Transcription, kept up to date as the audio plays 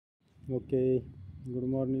Okay, good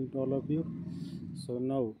morning to all of you. So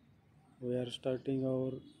now we are starting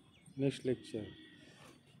our next lecture.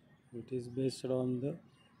 It is based on the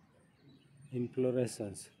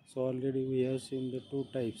inflorescence. So already we have seen the two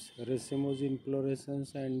types, racemose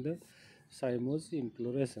inflorescence and the cymose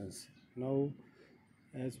inflorescence. Now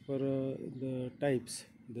as per the types,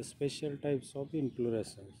 the special types of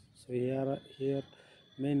inflorescence. So here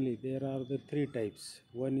mainly there are the three types.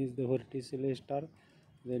 One is the verticillate star,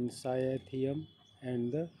 then cyathium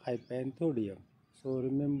and the hypanthodium. So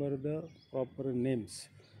remember the proper names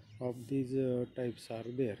of these types are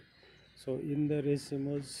there. So in the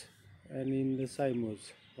racemose and in the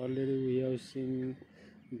cymose already we have seen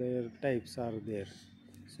their types are there.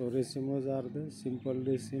 So racemose are the simple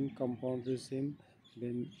raceme, compound raceme,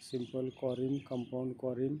 then simple corym, compound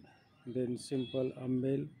corym, then simple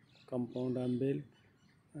umbel, compound umbel,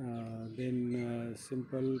 then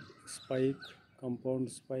simple spike, compound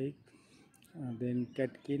spike, then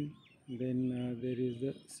catkin, then there is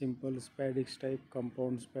the simple spadix type,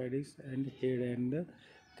 compound spadix, and head and the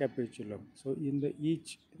capitulum. So in the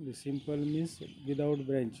each, the simple means without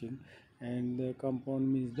branching and the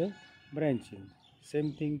compound means the branching.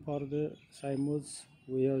 Same thing for the cymose.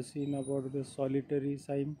 We have seen about the solitary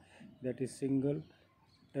cyme, that is single,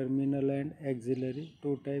 terminal and axillary,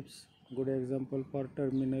 two types. Good example for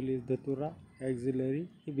terminal is the datura, axillary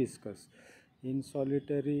hibiscus. In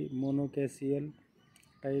solitary monocasial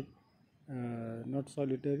type, not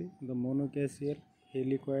solitary, the monocasial,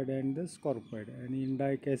 helicoid and the scorpoid, and in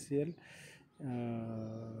dicassial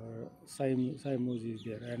cymose is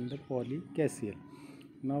there, and the polycassial.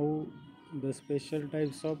 Now the special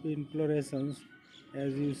types of inflorescence,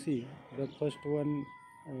 as you see, the first one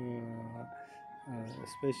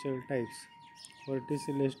special types,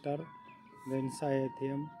 verticillate star, then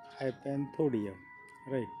cyathium, hypanthodium,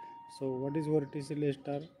 right? So what is verticillate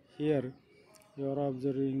star? Here you are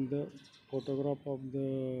observing the photograph of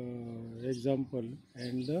the example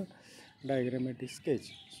and the diagrammatic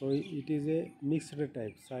sketch. So it is a mixed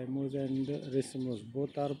type, cymose and racemose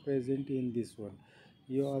both are present in this one.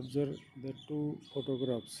 You observe the two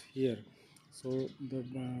photographs here. So the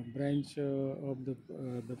branch of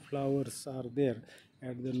the flowers are there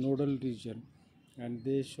at the nodal region, and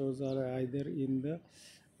they shows are either in the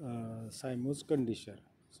cymose condition.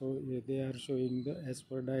 So they are showing the, as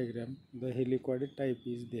per diagram, the helicoid type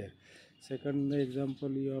is there. Second example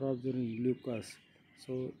you are observing leucas.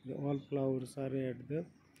 So all flowers are at the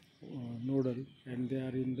nodal and they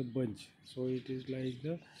are in the bunch. So it is like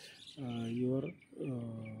the your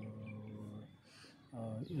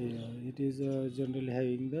it is generally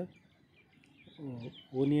having the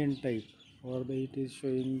onion type, or it is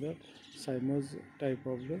showing the cymose type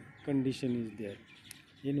of the condition is there.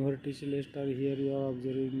 In verticillate star, here you are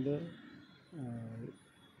observing the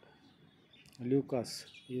leucas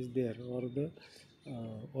is there, or the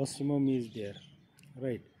osmum is there,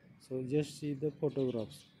 right? So just see the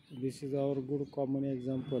photographs. This is our good common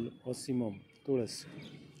example, osmum tulas.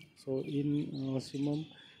 So in osmum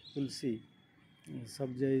you'll see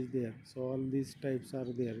subja is there. So all these types are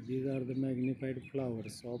there. These are the magnified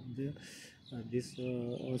flowers of the this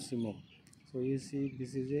osmum. So you see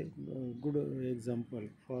this is a good example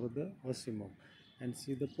for the osmum. And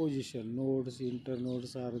see the position, nodes,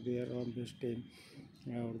 internodes are there on the stem,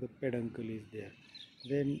 or the peduncle is there.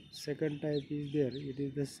 Then second type is there, it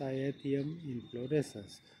is the cyathium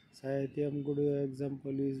inflorescence. Cyathium good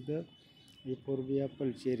example is the Euphorbia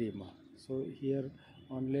pulcherrima. So here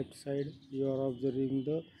on left side you are observing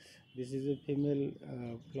the, this is a female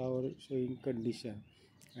flower showing condition,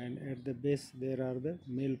 and at the base there are the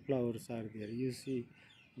male flowers are there. You see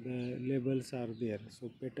the labels are there. So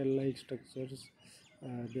petal like structures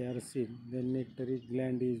they are seen. Then nectary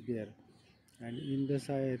gland is there, and in the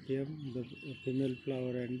cyathium the female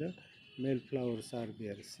flower and the male flowers are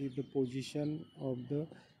there. See the position of the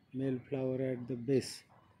male flower at the base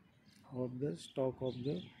of the stalk of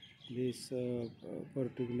the this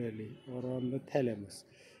particularly, or on the thalamus.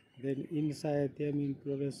 Then in cyathium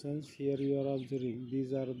inflorescence, here you are observing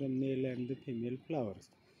these are the male and the female flowers,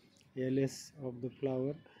 ls of the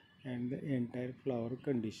flower and the entire flower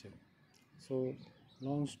condition. So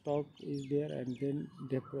long stalk is there, and then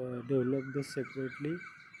develop the separately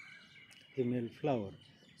female flower.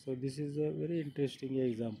 So this is a very interesting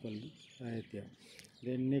example, cyathium.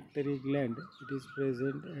 Then nectary gland, it is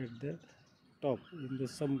present at the top in the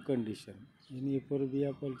some condition. In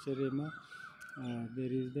Euphorbia pulcherrima,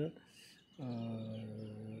 there is the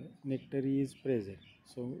nectary is present.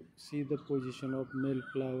 So see the position of male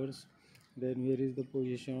flowers. Then where is the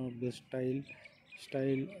position of the style?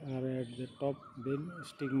 Style are at the top. Then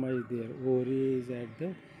stigma is there. Ovary is at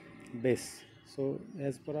the base. So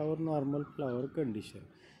as per our normal flower condition,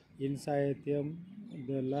 in Cyathium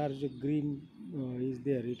the large green is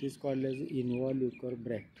there. It is called as involucre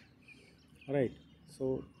bract. Right.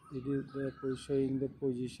 So it is showing the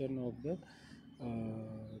position of the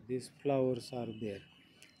these flowers are there.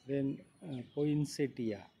 Then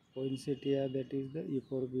poinsettia, that is the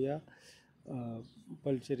Euphorbia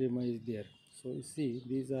pulcherrima is there. So you see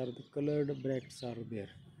these are the colored bracts are there.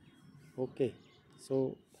 Okay,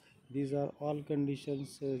 so these are all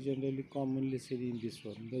conditions generally commonly seen in this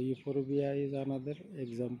one. The Euphorbia is another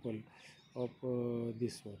example of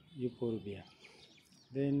this one, Euphorbia.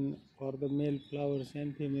 Then for the male flowers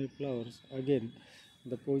and female flowers, again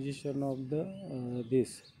the position of the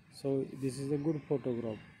this. So this is a good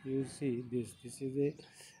photograph. You see this is a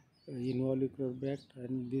involucral bract,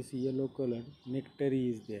 and this yellow colored nectary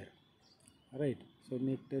is there, right? So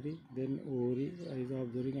nectary, then ovary is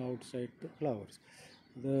observing outside the flowers.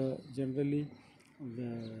 The generally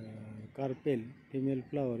the carpel female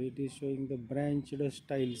flower, it is showing the branched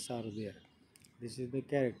styles are there. This is the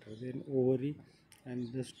character. Then ovary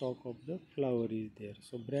and the stalk of the flower is there.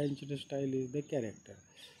 So branched style is the character.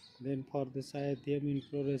 Then for the Cyathium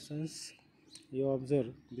inflorescence, you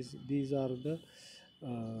observe these are the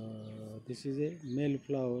this is a male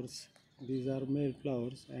flowers. These are male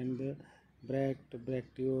flowers, and the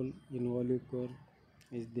bracteole, involucre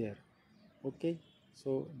is there. Okay,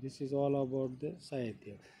 so this is all about the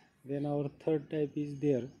Cyathium. Then our third type is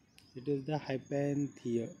there. It is the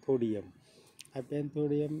Hypanthodium.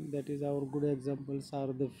 Hypanthodium, that is our good examples are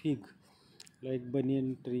the fig, like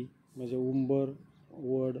banyan tree, म्हणजे umber,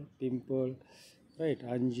 wood, pimple, right,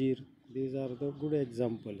 anjir. These are the good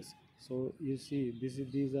examples. So you see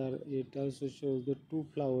these are, it also shows the two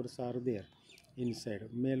flowers are there inside,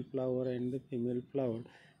 male flower and the female flower,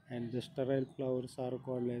 and the sterile flowers are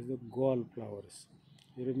called as the gall flowers.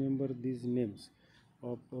 You remember these names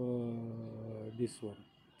of this one.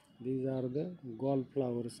 These are the gall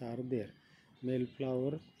flowers are there, male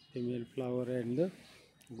flower, female flower, and the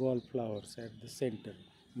gall flowers at the center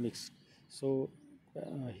mixed. So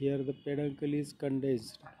here the peduncle is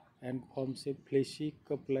condensed and forms a fleshy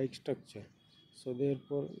cup-like structure. So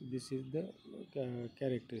therefore this is the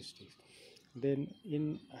characteristics. Then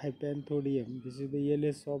in Hypanthodium, this is the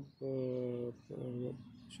LS of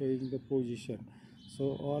showing the position.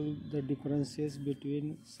 So all the differences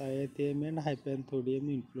between Cyathium and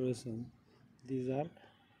Hypanthodium inflorescence, these are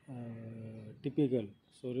typical.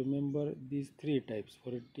 So remember these three types: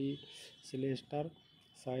 Verticillestar,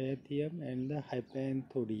 Cyathium, and the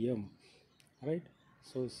Hypanthodium. Right.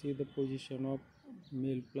 So see the position of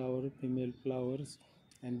male flower, female flowers,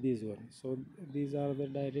 and this one. So these are the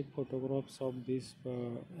direct photographs of this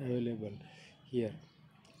available here.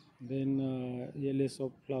 Then LS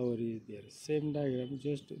of flower is there. Same diagram,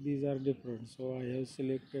 just these are different. So I have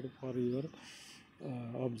selected for your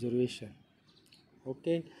observation.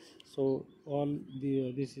 Okay, so all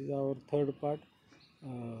the this is our third part.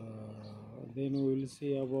 Then we will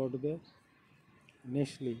see about the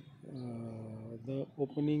nextly the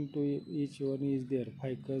opening to each one is there.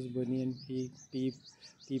 Ficus, banyan, fig, peep,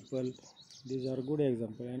 people. These are good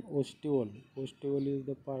example. And ostiole is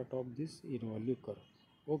the part of this involucre.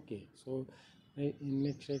 Okay, so in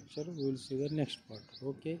next lecture we will see the next part.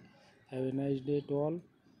 Okay, have a nice day to all.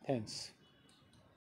 Thanks.